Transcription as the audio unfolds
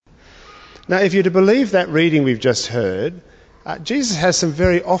Now, if you're to believe that reading we've just heard, Jesus has some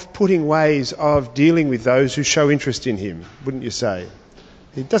very off-putting ways of dealing with those who show interest in him, wouldn't you say?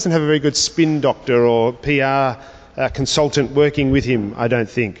 He doesn't have a very good spin doctor or PR consultant working with him, I don't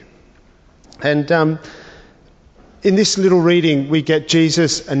think. And in this little reading, we get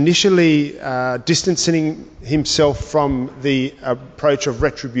Jesus initially distancing himself from the approach of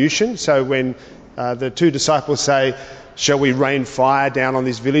retribution. So when the two disciples say, "Shall we rain fire down on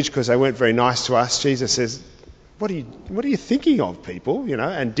this village because they weren't very nice to us?" Jesus says, what are you thinking of, people?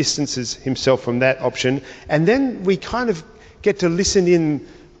 And distances himself from that option. And then we kind of get to listen in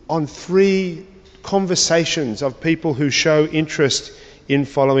on 3 conversations of people who show interest in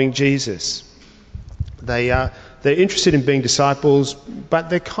following Jesus. They're interested in being disciples,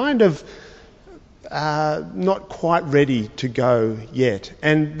 but they're kind of not quite ready to go yet.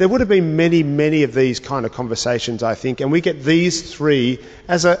 And there would have been many, many of these kind of conversations, I think, and we get these 3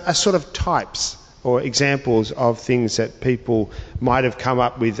 as a sort of types or examples of things that people might have come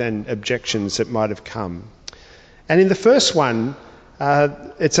up with and objections that might have come. And in the first one,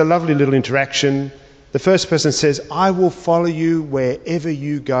 it's a lovely little interaction. The first person says, "I will follow you wherever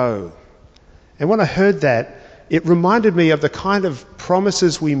you go." And when I heard that, it reminded me of the kind of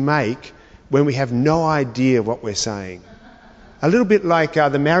promises we make when we have no idea what we're saying. A little bit like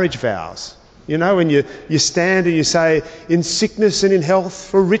the marriage vows. When you stand and you say, "In sickness and in health,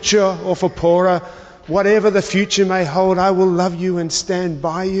 for richer or for poorer, whatever the future may hold, I will love you and stand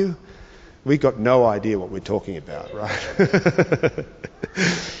by you." We've got no idea what we're talking about, right?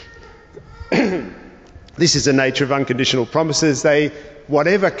 This is the nature of unconditional promises.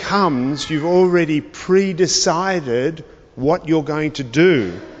 Whatever comes, you've already pre-decided what you're going to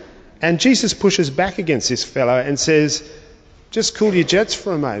do. And Jesus pushes back against this fellow and says, just cool your jets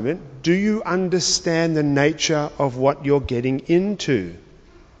for a moment. Do you understand the nature of what you're getting into?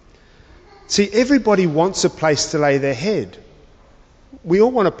 See, everybody wants a place to lay their head. We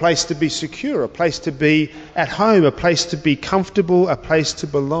all want a place to be secure, a place to be at home, a place to be comfortable, a place to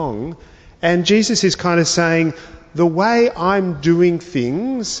belong. And Jesus is kind of saying, the way I'm doing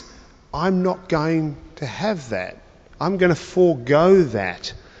things, I'm not going to have that. I'm going to forego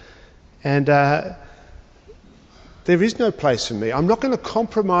that. And there is no place for me. I'm not going to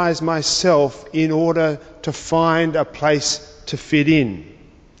compromise myself in order to find a place to fit in.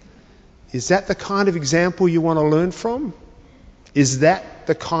 Is that the kind of example you want to learn from? Is that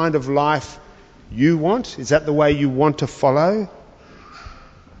the kind of life you want? Is that the way you want to follow?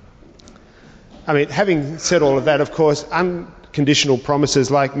 I mean, having said all of that, of course, unconditional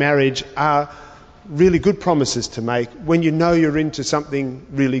promises like marriage are really good promises to make when you know you're into something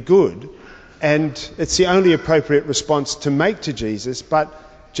really good. And it's the only appropriate response to make to Jesus. But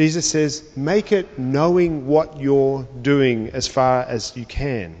Jesus says, make it knowing what you're doing as far as you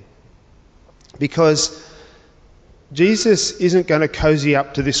can. Because Jesus isn't going to cozy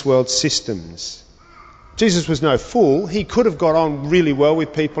up to this world's systems. Jesus was no fool. He could have got on really well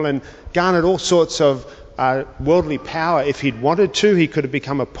with people and garnered all sorts of worldly power if he'd wanted to. He could have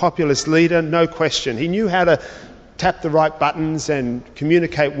become a populist leader, no question. He knew how to tap the right buttons and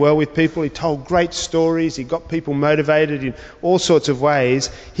communicate well with people. He told great stories. He got people motivated in all sorts of ways.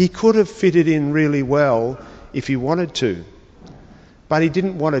 He could have fitted in really well if he wanted to. But he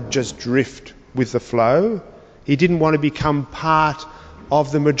didn't want to just drift with the flow. He didn't want to become part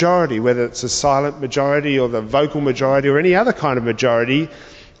of the majority, whether it's a silent majority or the vocal majority or any other kind of majority.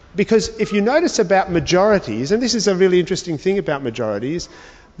 Because if you notice about majorities, and this is a really interesting thing about majorities,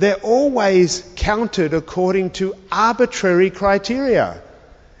 they're always counted according to arbitrary criteria.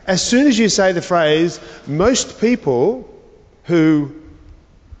 As soon as you say the phrase, most people who,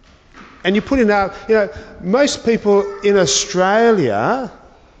 and you put in most people in Australia,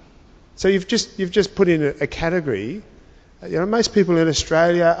 so you've just put in a category. Most people in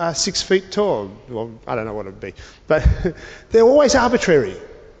Australia are 6 feet tall. Well, I don't know what it would be. But they're always arbitrary.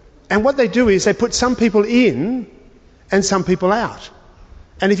 And what they do is they put some people in and some people out.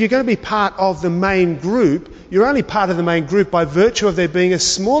 And if you're going to be part of the main group, you're only part of the main group by virtue of there being a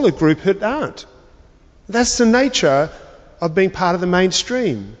smaller group that aren't. That's the nature of being part of the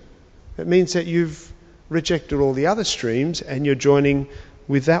mainstream. It means that you've rejected all the other streams and you're joining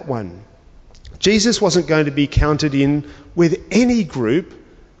with that one. Jesus wasn't going to be counted in with any group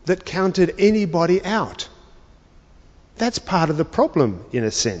that counted anybody out. That's part of the problem, in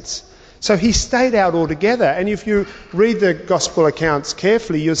a sense. So he stayed out altogether. And if you read the gospel accounts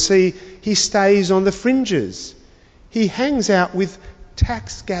carefully, you'll see he stays on the fringes. He hangs out with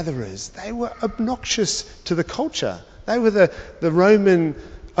tax gatherers. They were obnoxious to the culture. They were the Roman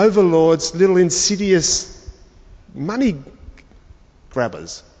overlords, little insidious money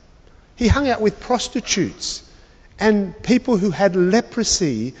grabbers. He hung out with prostitutes and people who had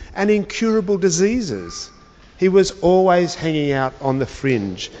leprosy and incurable diseases. He was always hanging out on the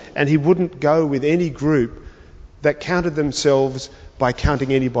fringe, and he wouldn't go with any group that counted themselves by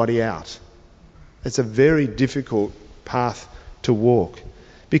counting anybody out. It's a very difficult path to walk,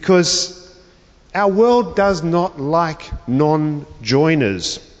 because our world does not like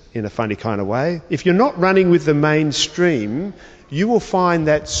non-joiners in a funny kind of way. If you're not running with the mainstream, you will find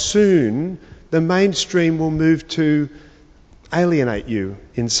that soon the mainstream will move to alienate you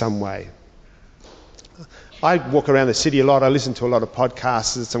in some way. I walk around the city a lot. I listen to a lot of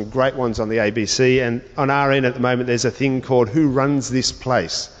podcasts. There's some great ones on the ABC. And on RN at the moment, there's a thing called Who Runs This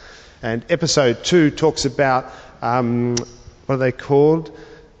Place? And episode 2 talks about, what are they called?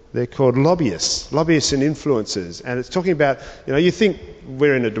 They're called lobbyists and influencers. And it's talking about, you think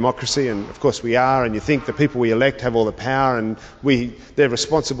we're in a democracy, and of course we are, and you think the people we elect have all the power and they're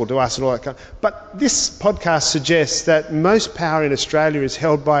responsible to us and all that kind of. But this podcast suggests that most power in Australia is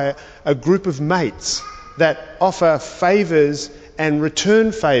held by a group of mates that offer favours and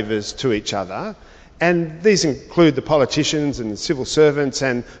return favours to each other. And these include the politicians and the civil servants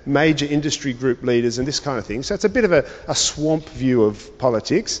and major industry group leaders and this kind of thing. So it's a bit of a swamp view of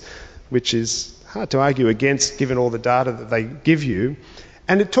politics, which is hard to argue against given all the data that they give you.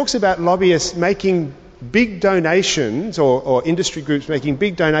 And it talks about lobbyists making big donations, or industry groups making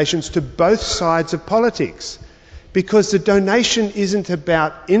big donations to both sides of politics. Because the donation isn't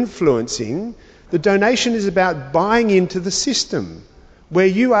about influencing, the donation is about buying into the system, where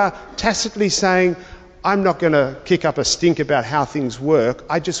you are tacitly saying, I'm not going to kick up a stink about how things work,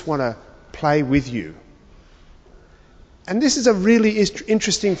 I just want to play with you. And this is a really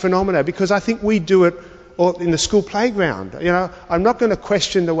interesting phenomenon, because I think we do it in the school playground. I'm not going to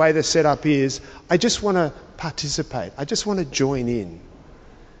question the way the setup is, I just want to participate, I just want to join in.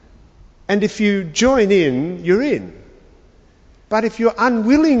 And if you join in, you're in. But if you're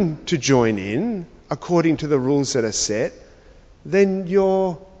unwilling to join in, according to the rules that are set, then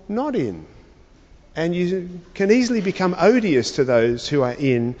you're not in. And you can easily become odious to those who are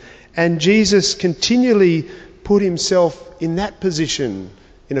in. And Jesus continually put himself in that position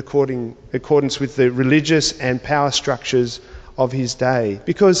in accordance with the religious and power structures of his day.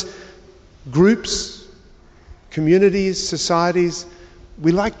 Because groups, communities, societies,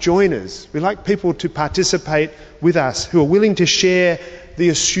 we like joiners. We like people to participate with us, who are willing to share the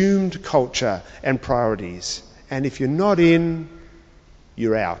assumed culture and priorities. And if you're not in,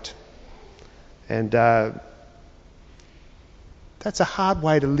 you're out. And that's a hard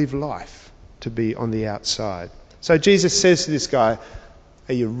way to live life, to be on the outside. So Jesus says to this guy,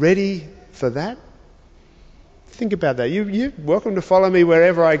 are you ready for that? Think about that. You're welcome to follow me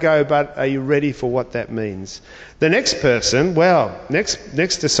wherever I go, but are you ready for what that means? The next person,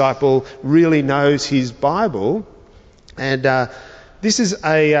 next disciple really knows his Bible. And this is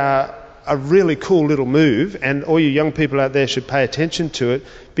a really cool little move, and all you young people out there should pay attention to it,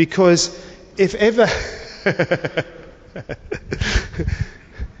 because if ever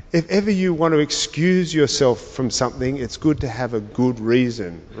you want to excuse yourself from something, it's good to have a good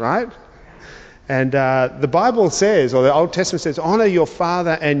reason, right? And the Bible says, or the Old Testament says, honour your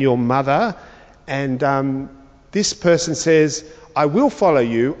father and your mother. And this person says, I will follow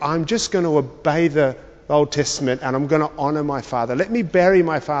you, I'm just going to obey the Old Testament, and I'm going to honour my father. Let me bury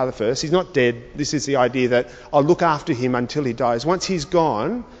my father first. He's not dead. This is the idea that I'll look after him until he dies. Once he's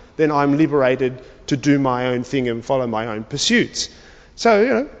gone, then I'm liberated to do my own thing and follow my own pursuits.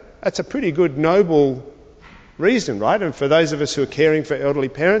 So, that's a pretty good, noble reason, right? And for those of us who are caring for elderly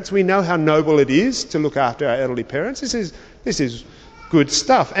parents, we know how noble it is to look after our elderly parents. This is good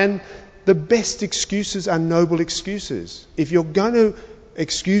stuff. And the best excuses are noble excuses. If you're going to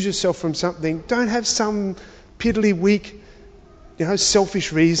excuse yourself from something, don't have some piddly, weak,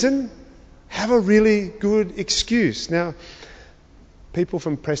 selfish reason. Have a really good excuse. Now, people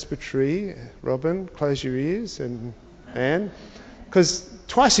from Presbytery, Robin, close your ears, and Anne, because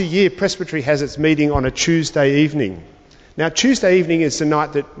twice a year Presbytery has its meeting on a Tuesday evening. Now, Tuesday evening is the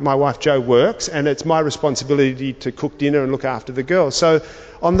night that my wife Jo works, and it's my responsibility to cook dinner and look after the girls. So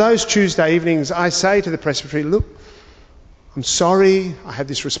on those Tuesday evenings, I say to the Presbytery, look, I'm sorry, I have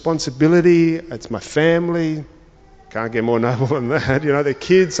this responsibility, it's my family, can't get more noble than that, they're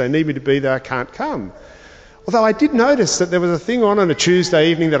kids, they need me to be there, I can't come. Although I did notice that there was a thing on a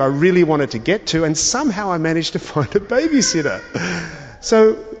Tuesday evening that I really wanted to get to, and somehow I managed to find a babysitter.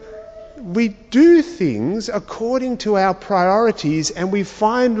 So we do things according to our priorities, and we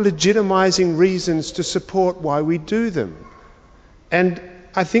find legitimising reasons to support why we do them. And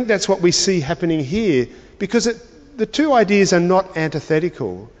I think that's what we see happening here, because the two ideas are not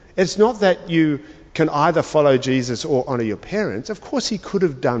antithetical. It's not that you can either follow Jesus or honour your parents. Of course he could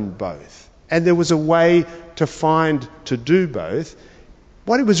have done both. And there was a way to do both.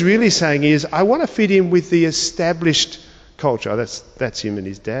 What he was really saying is, I want to fit in with the established culture. That's him and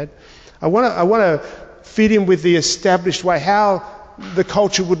his dad. I want to fit in with the established way, how the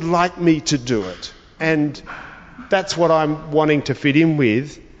culture would like me to do it. And that's what I'm wanting to fit in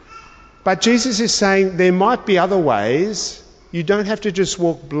with. But Jesus is saying there might be other ways. You don't have to just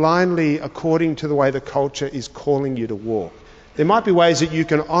walk blindly according to the way the culture is calling you to walk. There might be ways that you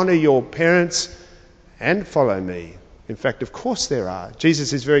can honour your parents and follow me. In fact, of course there are.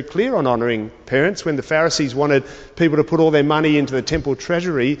 Jesus is very clear on honouring parents. When the Pharisees wanted people to put all their money into the temple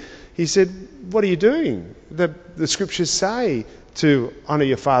treasury, he said, what are you doing? The scriptures say to honour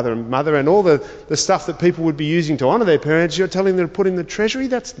your father and mother, and all the stuff that people would be using to honour their parents, you're telling them to put in the treasury?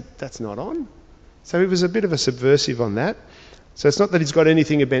 That's not on. So he was a bit of a subversive on that. So it's not that he's got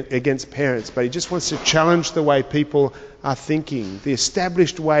anything against parents, but he just wants to challenge the way people are thinking. The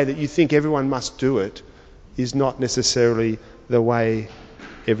established way that you think everyone must do it is not necessarily the way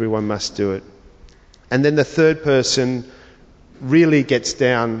everyone must do it. And then the third person really gets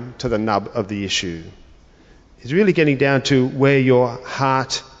down to the nub of the issue. He's really getting down to where your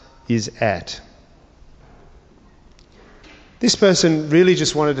heart is at. This person really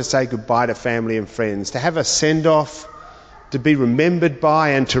just wanted to say goodbye to family and friends, to have a send-off, to be remembered by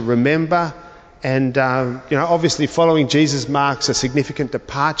and to remember. And, obviously following Jesus marks a significant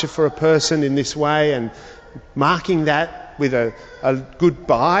departure for a person in this way, and marking that with a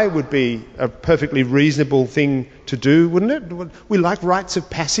goodbye would be a perfectly reasonable thing to do, wouldn't it? We like rites of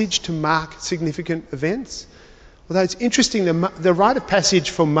passage to mark significant events. Although it's interesting, the rite of passage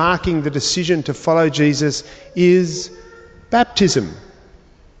for marking the decision to follow Jesus is baptism,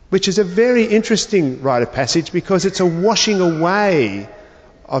 which is a very interesting rite of passage because it's a washing away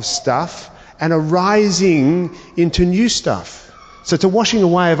of stuff and a rising into new stuff. So it's a washing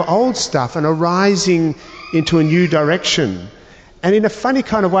away of old stuff and a rising into a new direction. And in a funny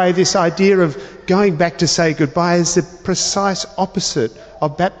kind of way, this idea of going back to say goodbye is the precise opposite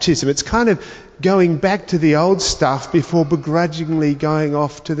of baptism. It's kind of going back to the old stuff before begrudgingly going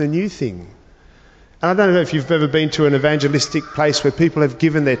off to the new thing. And I don't know if you've ever been to an evangelistic place where people have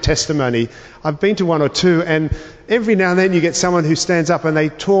given their testimony. I've been to one or two, and every now and then you get someone who stands up and they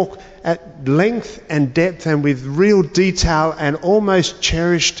talk at length and depth and with real detail and almost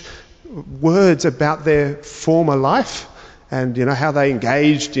cherished words about their former life and, how they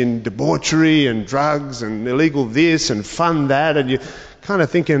engaged in debauchery and drugs and illegal this and fun that, and you're kind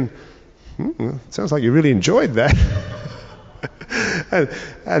of thinking, sounds like you really enjoyed that.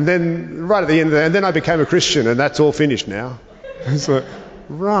 and then right at the end, and then I became a Christian, and that's all finished now. So,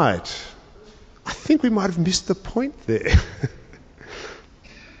 right. I think we might have missed the point there.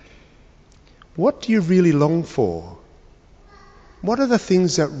 What do you really long for? What are the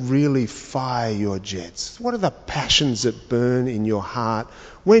things that really fire your jets? What are the passions that burn in your heart?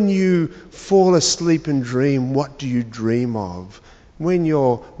 When you fall asleep and dream, what do you dream of? When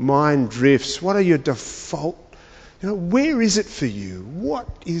your mind drifts, what are your default? Where is it for you? What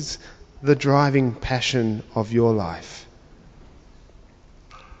is the driving passion of your life?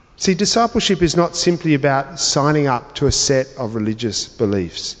 See, discipleship is not simply about signing up to a set of religious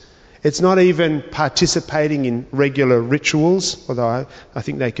beliefs. It's not even participating in regular rituals, although I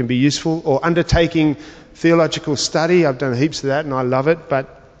think they can be useful, or undertaking theological study. I've done heaps of that and I love it,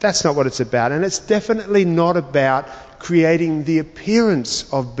 but that's not what it's about. And it's definitely not about creating the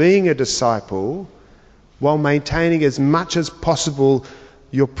appearance of being a disciple while maintaining as much as possible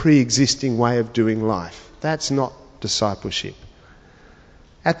your pre-existing way of doing life. That's not discipleship.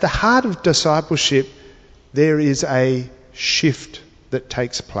 At the heart of discipleship, there is a shift that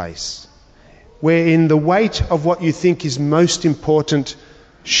takes place, wherein the weight of what you think is most important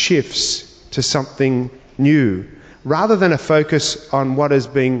shifts to something new. Rather than a focus on what is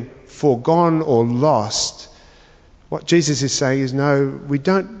being foregone or lost, what Jesus is saying is, no, we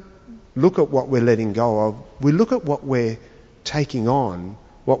don't look at what we're letting go of. We look at what we're taking on,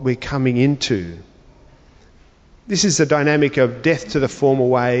 what we're coming into. This is the dynamic of death to the former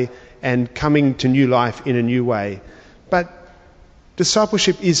way and coming to new life in a new way. But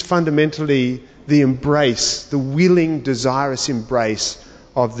discipleship is fundamentally the embrace, the willing, desirous embrace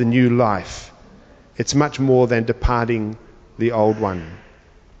of the new life. It's much more than departing the old one.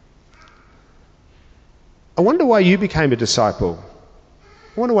 I wonder why you became a disciple.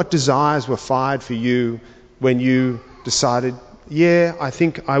 I wonder what desires were fired for you when you decided, I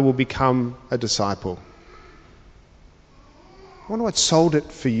think I will become a disciple. I wonder what sold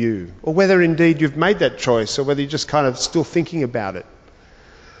it for you, or whether indeed you've made that choice, or whether you're just kind of still thinking about it.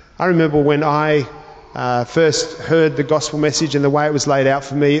 I remember when I first heard the gospel message and the way it was laid out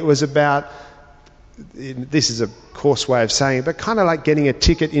for me, it was about, this is a coarse way of saying it, but kind of like getting a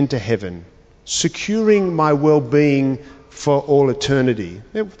ticket into heaven, securing my well-being for all eternity.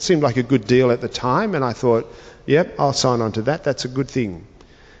 It seemed like a good deal at the time, and I thought, yep, I'll sign on to that. That's a good thing.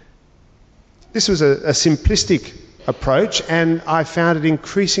 This was a simplistic approach, and I found it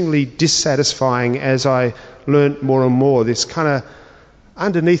increasingly dissatisfying as I learnt more and more. This kind of,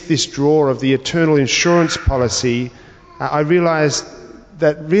 underneath this drawer of the eternal insurance policy, I realised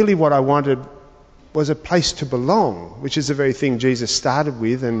that really what I wanted was a place to belong, which is the very thing Jesus started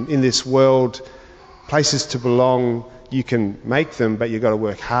with. And in this world, places to belong, you can make them, but you've got to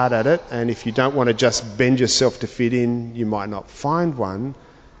work hard at it. And if you don't want to just bend yourself to fit in, you might not find one.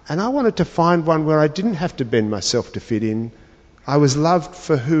 And I wanted to find one where I didn't have to bend myself to fit in. I was loved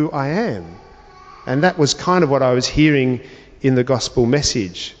for who I am. And that was kind of what I was hearing in the gospel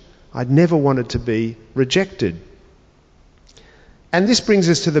message. I'd never wanted to be rejected. And this brings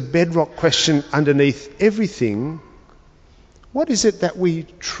us to the bedrock question underneath everything. What is it that we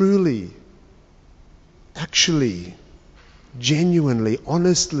truly, actually, genuinely,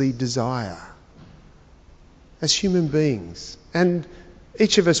 honestly desire as human beings? And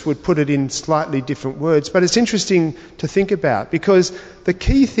each of us would put it in slightly different words, but it's interesting to think about, because the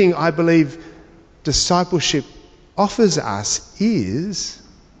key thing I believe discipleship offers us is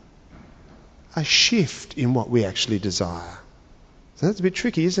a shift in what we actually desire. So that's a bit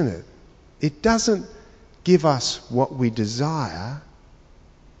tricky, isn't it? It doesn't give us what we desire,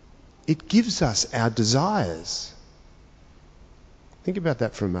 it gives us our desires. Think about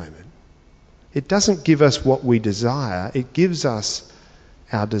that for a moment. It doesn't give us what we desire, it gives us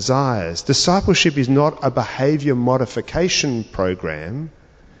our desires. Discipleship is not a behaviour modification program,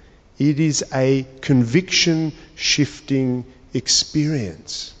 it is a conviction shifting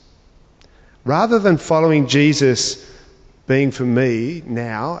experience. Rather than following Jesus being for me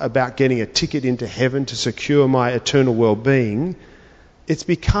now about getting a ticket into heaven to secure my eternal well-being, it's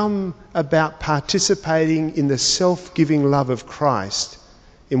become about participating in the self-giving love of Christ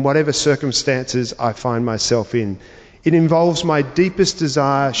in whatever circumstances I find myself in. It involves my deepest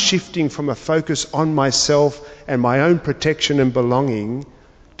desire shifting from a focus on myself and my own protection and belonging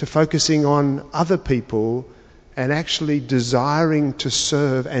to focusing on other people and actually desiring to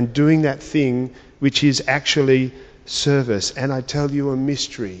serve and doing that thing which is actually service. And I tell you a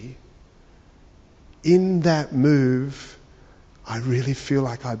mystery. In that move, I really feel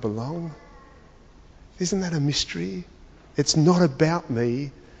like I belong. Isn't that a mystery? It's not about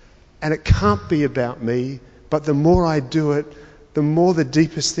me, and it can't be about me, but the more I do it, the more the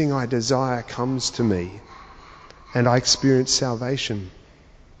deepest thing I desire comes to me, and I experience salvation.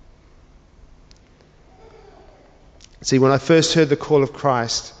 See, when I first heard the call of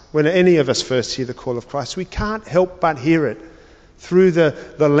Christ, when any of us first hear the call of Christ, we can't help but hear it through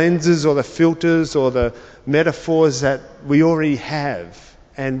the lenses or the filters or the metaphors that we already have.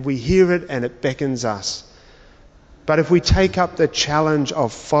 And we hear it and it beckons us. But if we take up the challenge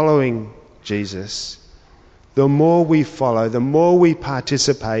of following Jesus, the more we follow, the more we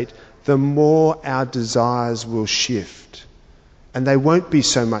participate, the more our desires will shift. And they won't be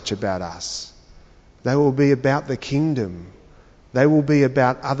so much about us. They will be about the kingdom. They will be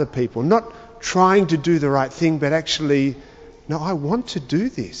about other people. Not trying to do the right thing, but actually, no, I want to do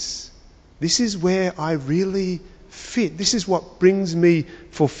this. This is where I really fit. This is what brings me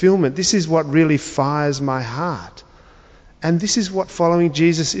fulfillment. This is what really fires my heart. And this is what following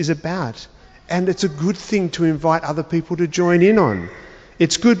Jesus is about. And it's a good thing to invite other people to join in on.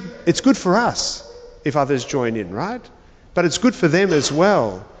 It's good for us if others join in, right? But it's good for them as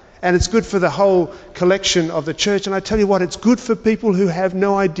well. And it's good for the whole collection of the church. And I tell you what, it's good for people who have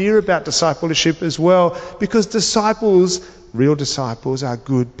no idea about discipleship as well, because disciples, real disciples, are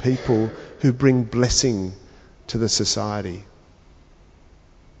good people who bring blessing to the society.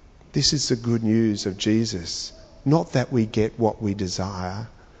 This is the good news of Jesus. Not that we get what we desire,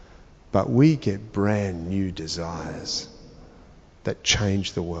 but we get brand new desires that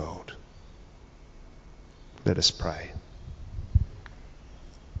change the world. Let us pray.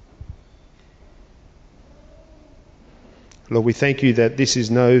 Lord, we thank you that this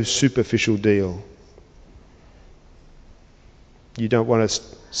is no superficial deal. You don't want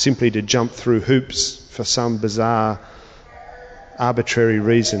us simply to jump through hoops for some bizarre, arbitrary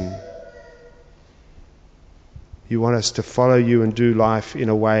reason. You want us to follow you and do life in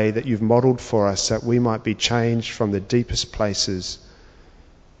a way that you've modelled for us, that we might be changed from the deepest places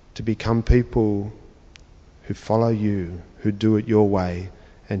to become people who follow you, who do it your way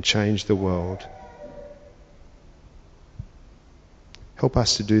and change the world. Help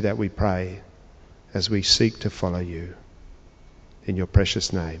us to do that, we pray, as we seek to follow you. In your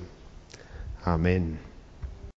precious name. Amen.